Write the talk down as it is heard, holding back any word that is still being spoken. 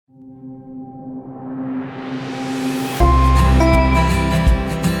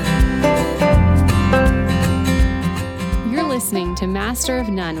listening to Master of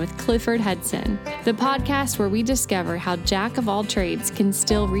None with Clifford Hudson, the podcast where we discover how Jack of all trades can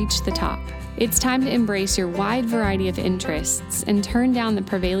still reach the top. It's time to embrace your wide variety of interests and turn down the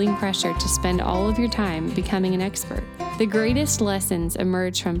prevailing pressure to spend all of your time becoming an expert. The greatest lessons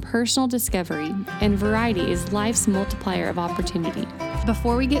emerge from personal discovery, and variety is life's multiplier of opportunity.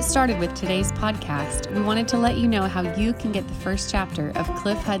 Before we get started with today's podcast, we wanted to let you know how you can get the first chapter of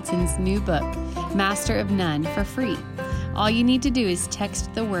Cliff Hudson's new book, Master of None, for free. All you need to do is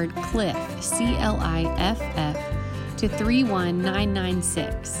text the word CLIFF, C-L-I-F-F, to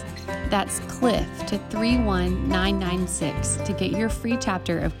 31996. That's CLIFF to 31996 to get your free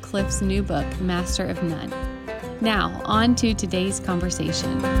chapter of Cliff's new book, Master of None. Now, on to today's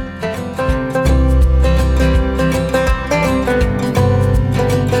conversation.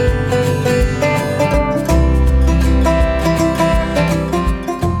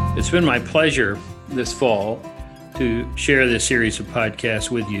 It's been my pleasure this fall to share this series of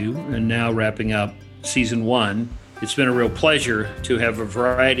podcasts with you, and now wrapping up season 1. It's been a real pleasure to have a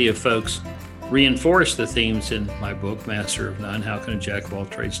variety of folks reinforce the themes in my book, Master of None, How Can a Jack of All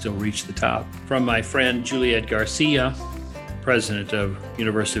Trades Still Reach the Top? From my friend Juliet Garcia, president of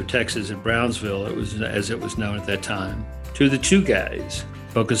University of Texas at Brownsville, as it was known at that time, to the two guys,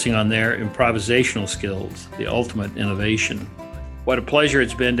 focusing on their improvisational skills, the ultimate innovation. What a pleasure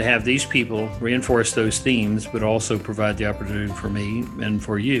it's been to have these people reinforce those themes, but also provide the opportunity for me and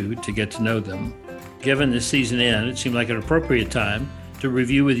for you to get to know them. Given this season end, it seemed like an appropriate time to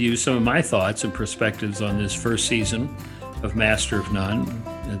review with you some of my thoughts and perspectives on this first season of Master of None,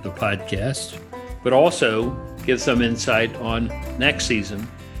 the podcast, but also give some insight on next season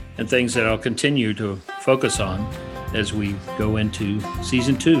and things that I'll continue to focus on as we go into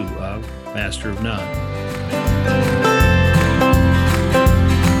season 2 of Master of None.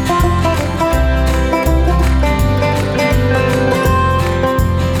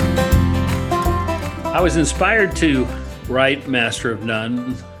 I was inspired to write Master of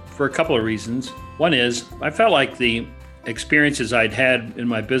None for a couple of reasons. One is I felt like the experiences I'd had in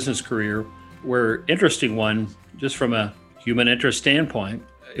my business career were interesting one just from a human interest standpoint.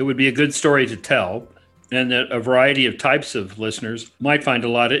 It would be a good story to tell, and that a variety of types of listeners might find a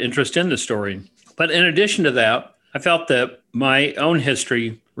lot of interest in the story. But in addition to that, I felt that my own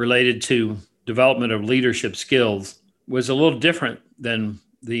history related to development of leadership skills was a little different than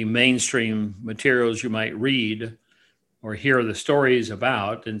the mainstream materials you might read or hear the stories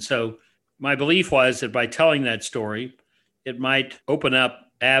about. And so my belief was that by telling that story, it might open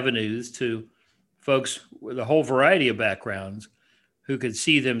up avenues to folks with a whole variety of backgrounds who could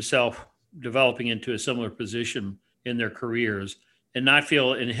see themselves developing into a similar position in their careers and not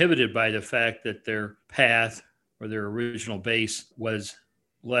feel inhibited by the fact that their path or their original base was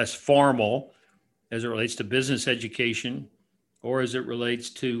less formal as it relates to business education or as it relates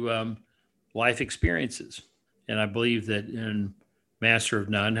to life experiences. And I believe that in Master of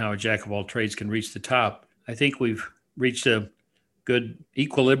None, How a Jack of All Trades Can Reach the Top, I think we've reached a good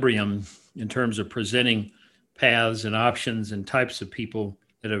equilibrium in terms of presenting paths and options and types of people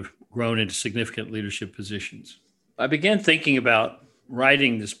that have grown into significant leadership positions. I began thinking about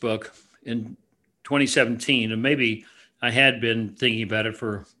writing this book in 2017, and maybe I had been thinking about it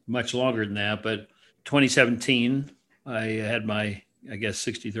for much longer than that, but 2017, I had my,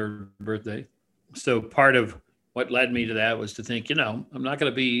 63rd birthday. So part of what led me to that was to think, I'm not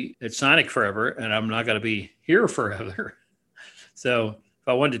going to be at Sonic forever, and I'm not going to be here forever. So if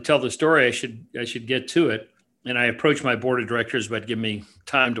I wanted to tell the story, I should get to it. And I approached my board of directors about giving me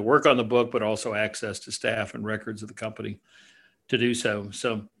time to work on the book, but also access to staff and records of the company to do so.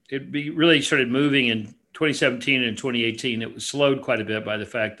 So it really started moving in 2017 and 2018. It was slowed quite a bit by the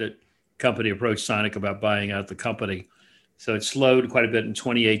fact that the company approached Sonic about buying out the company. So it slowed quite a bit in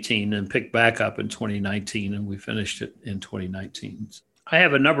 2018 and picked back up in 2019, and we finished it in 2019. I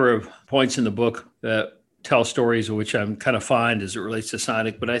have a number of points in the book that tell stories of which I'm kind of fond as it relates to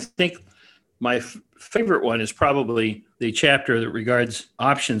Sonic, but I think my favorite one is probably the chapter that regards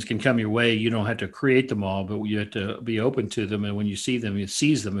options can come your way. You don't have to create them all, but you have to be open to them. And when you see them, you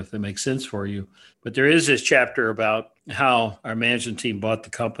seize them if they make sense for you. But there is this chapter about how our management team bought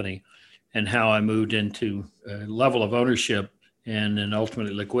the company and how I moved into a level of ownership and then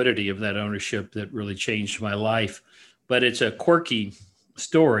ultimately liquidity of that ownership that really changed my life. But it's a quirky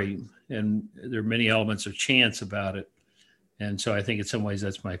story, and there are many elements of chance about it. And so I think in some ways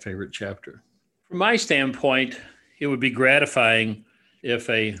that's my favorite chapter. From my standpoint, it would be gratifying if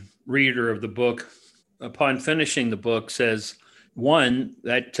a reader of the book, upon finishing the book, says, one,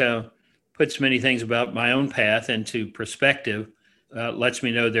 that puts many things about my own path into perspective, lets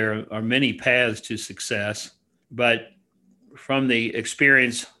me know there are many paths to success, but from the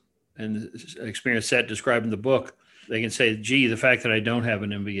experience and the experience set described in the book, they can say, gee, the fact that I don't have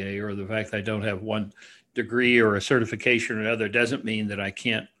an MBA or the fact that I don't have one degree or a certification or another doesn't mean that I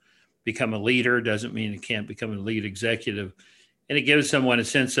can't become a leader, doesn't mean I can't become a lead executive. And it gives someone a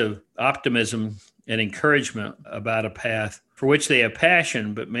sense of optimism and encouragement about a path for which they have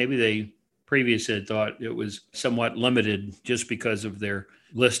passion, but maybe they previously had thought it was somewhat limited just because of their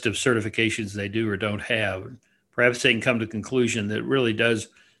list of certifications they do or don't have. Perhaps they can come to the conclusion that it really does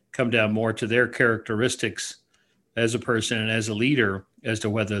come down more to their characteristics as a person and as a leader as to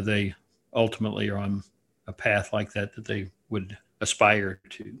whether they ultimately are on a path like that they would aspire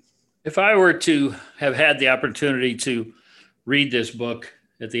to. If I were to have had the opportunity to read this book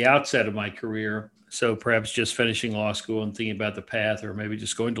at the outset of my career, so perhaps just finishing law school and thinking about the path, or maybe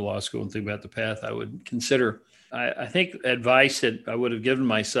just going to law school and thinking about the path I would consider, I think advice that I would have given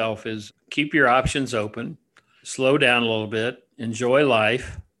myself is keep your options open, slow down a little bit, enjoy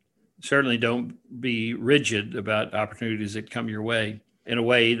life. Certainly don't be rigid about opportunities that come your way. In a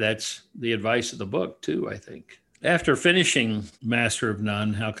way, that's the advice of the book too, I think. After finishing Master of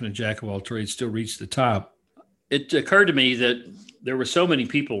None, How Can a Jack of All Trades Still Reach the Top? It occurred to me that there were so many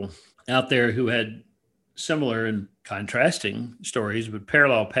people out there who had similar and contrasting stories, but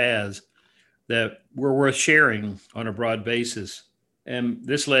parallel paths that were worth sharing on a broad basis. And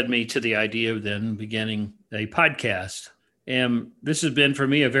this led me to the idea of then beginning a podcast. And this has been for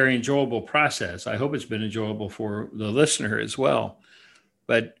me a very enjoyable process. I hope it's been enjoyable for the listener as well.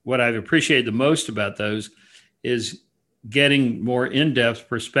 But what I've appreciated the most about those is getting more in-depth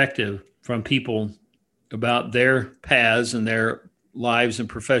perspective from people about their paths and their lives and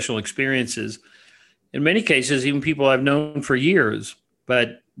professional experiences. In many cases, even people I've known for years,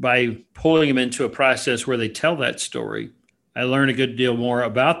 but by pulling them into a process where they tell that story, I learn a good deal more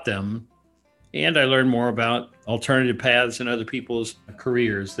about them. And I learn more about alternative paths and other people's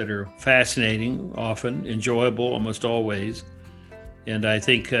careers that are fascinating, often enjoyable, almost always. And I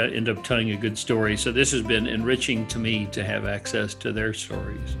think end up telling a good story. So this has been enriching to me to have access to their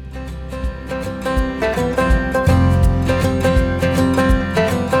stories.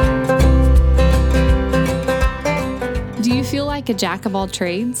 Do you feel like a jack of all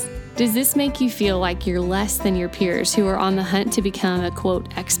trades? Does this make you feel like you're less than your peers who are on the hunt to become a,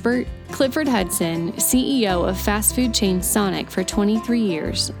 quote, expert? Clifford Hudson, CEO of fast food chain Sonic for 23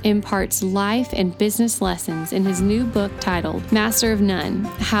 years, imparts life and business lessons in his new book titled Master of None,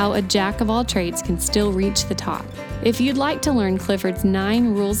 How a Jack of All Trades Can Still Reach the Top. If you'd like to learn Clifford's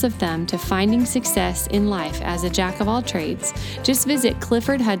 9 rules of thumb to finding success in life as a jack of all trades, just visit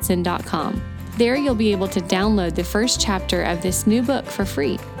cliffordhudson.com. There you'll be able to download the first chapter of this new book for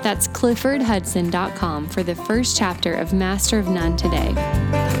free. That's cliffordhudson.com for the first chapter of Master of None today.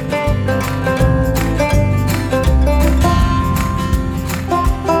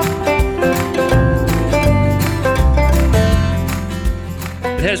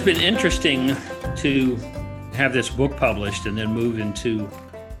 It has been interesting to have this book published and then move into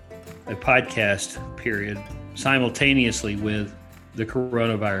a podcast period simultaneously with the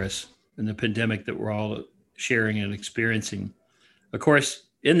coronavirus and the pandemic that we're all sharing and experiencing. Of course,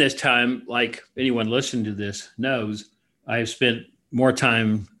 in this time, like anyone listening to this knows, I've spent more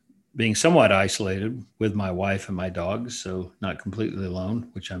time being somewhat isolated with my wife and my dogs, so not completely alone,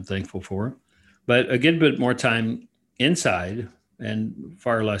 which I'm thankful for, but a good bit more time inside and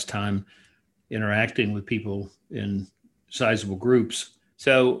far less time interacting with people in sizable groups.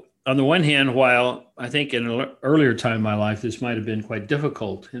 So on the one hand, while I think in an earlier time in my life, this might have been quite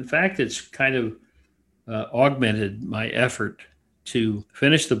difficult, in fact, it's kind of augmented my effort to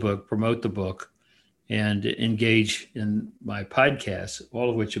finish the book, promote the book, and engage in my podcasts, all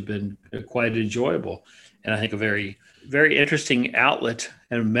of which have been quite enjoyable. And I think a very, very interesting outlet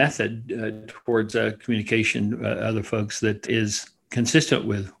and method towards communication with other folks that is consistent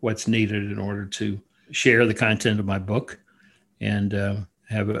with what's needed in order to share the content of my book and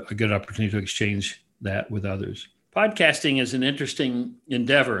have a good opportunity to exchange that with others. Podcasting is an interesting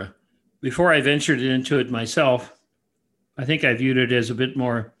endeavor. Before I ventured into it myself, I think I viewed it as a bit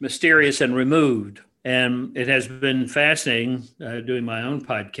more mysterious and removed. And it has been fascinating doing my own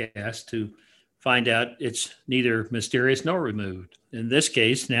podcast to find out it's neither mysterious nor removed. In this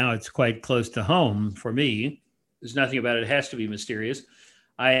case, now it's quite close to home for me. There's nothing about it has to be mysterious.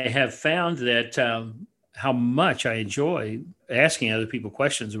 I have found that how much I enjoy asking other people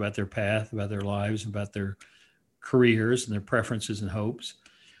questions about their path, about their lives, about their careers and their preferences and hopes.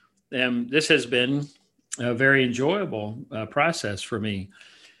 And this has been a very enjoyable process for me.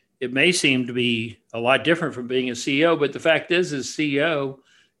 It may seem to be a lot different from being a CEO, but the fact is, as CEO,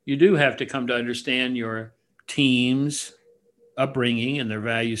 you do have to come to understand your teams, upbringing and their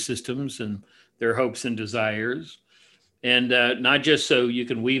value systems and their hopes and desires. And not just so you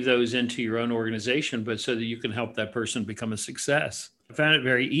can weave those into your own organization, but so that you can help that person become a success. I found it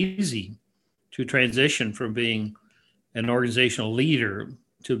very easy to transition from being an organizational leader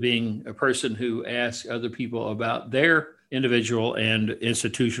to being a person who asks other people about their individual and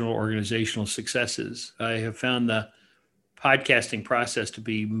institutional organizational successes. I have found the podcasting process to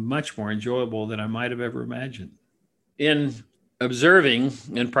be much more enjoyable than I might have ever imagined. In observing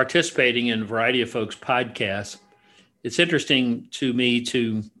and participating in a variety of folks' podcasts, it's interesting to me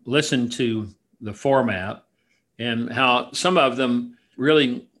to listen to the format and how some of them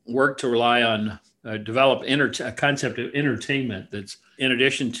really work to rely on develop a concept of entertainment that's in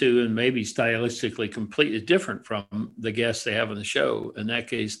addition to and maybe stylistically completely different from the guests they have on the show. In that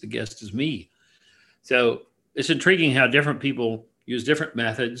case, the guest is me. So it's intriguing how different people use different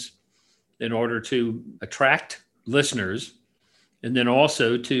methods in order to attract listeners and then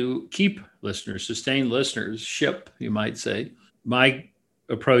also to keep listeners, sustain listenership, you might say. My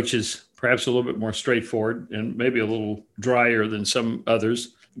approach is perhaps a little bit more straightforward and maybe a little drier than some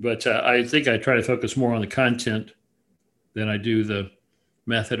others. But I think I try to focus more on the content than I do the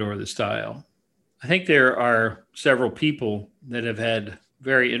method or the style. I think there are several people that have had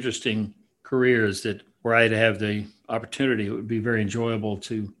very interesting careers that were I to have the opportunity, it would be very enjoyable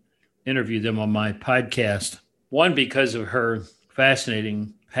to interview them on my podcast. One, because of her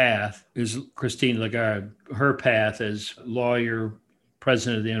fascinating path, is Christine Lagarde. Her path as lawyer,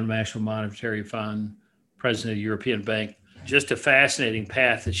 president of the International Monetary Fund, president of the European Bank, just a fascinating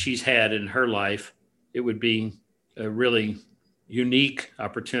path that she's had in her life. It would be a really unique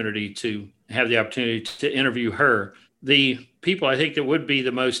opportunity to have the opportunity to interview her. The people I think that would be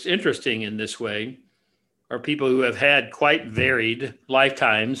the most interesting in this way are people who have had quite varied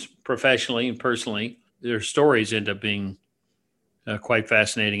lifetimes professionally and personally. Their stories end up being quite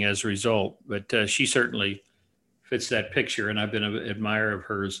fascinating as a result, but she certainly fits that picture, and I've been an admirer of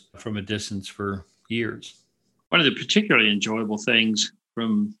hers from a distance for years. One of the particularly enjoyable things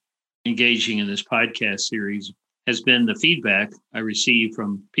from engaging in this podcast series has been the feedback I receive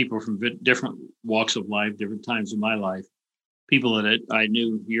from people from different walks of life, different times of my life, people that I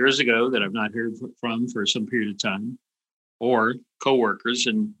knew years ago that I've not heard from for some period of time, or coworkers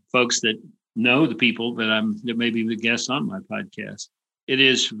and folks that know the people that may be the guests on my podcast. It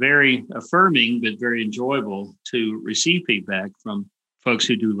is very affirming, but very enjoyable to receive feedback from folks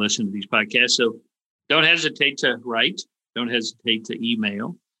who do listen to these podcasts. So don't hesitate to write. Don't hesitate to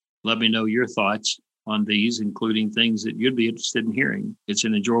email. Let me know your thoughts on these, including things that you'd be interested in hearing. It's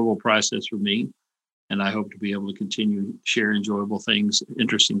an enjoyable process for me, and I hope to be able to continue to share enjoyable things,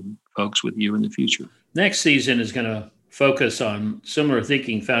 interesting folks with you in the future. Next season is going to focus on similar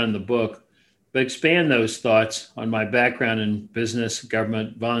thinking found in the book, but expand those thoughts on my background in business,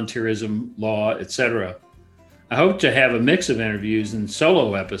 government, volunteerism, law, etc. I hope to have a mix of interviews and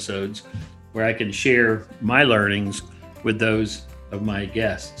solo episodes where I can share my learnings with those of my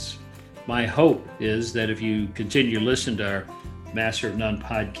guests. My hope is that if you continue to listen to our Master of None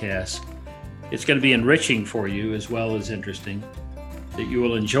podcast, it's going to be enriching for you as well as interesting, that you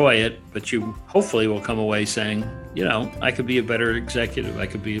will enjoy it, but you hopefully will come away saying, you know, I could be a better executive, I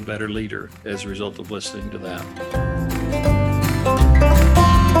could be a better leader as a result of listening to that.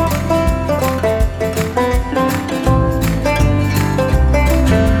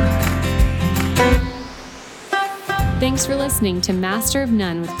 Thanks for listening to Master of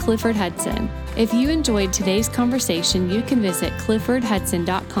None with Clifford Hudson. If you enjoyed today's conversation, you can visit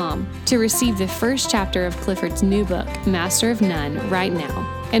cliffordhudson.com to receive the first chapter of Clifford's new book, Master of None, right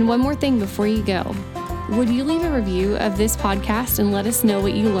now. And one more thing before you go. Would you leave a review of this podcast and let us know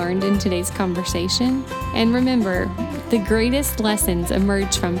what you learned in today's conversation? And remember, the greatest lessons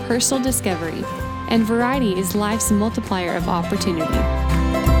emerge from personal discovery, and variety is life's multiplier of opportunity.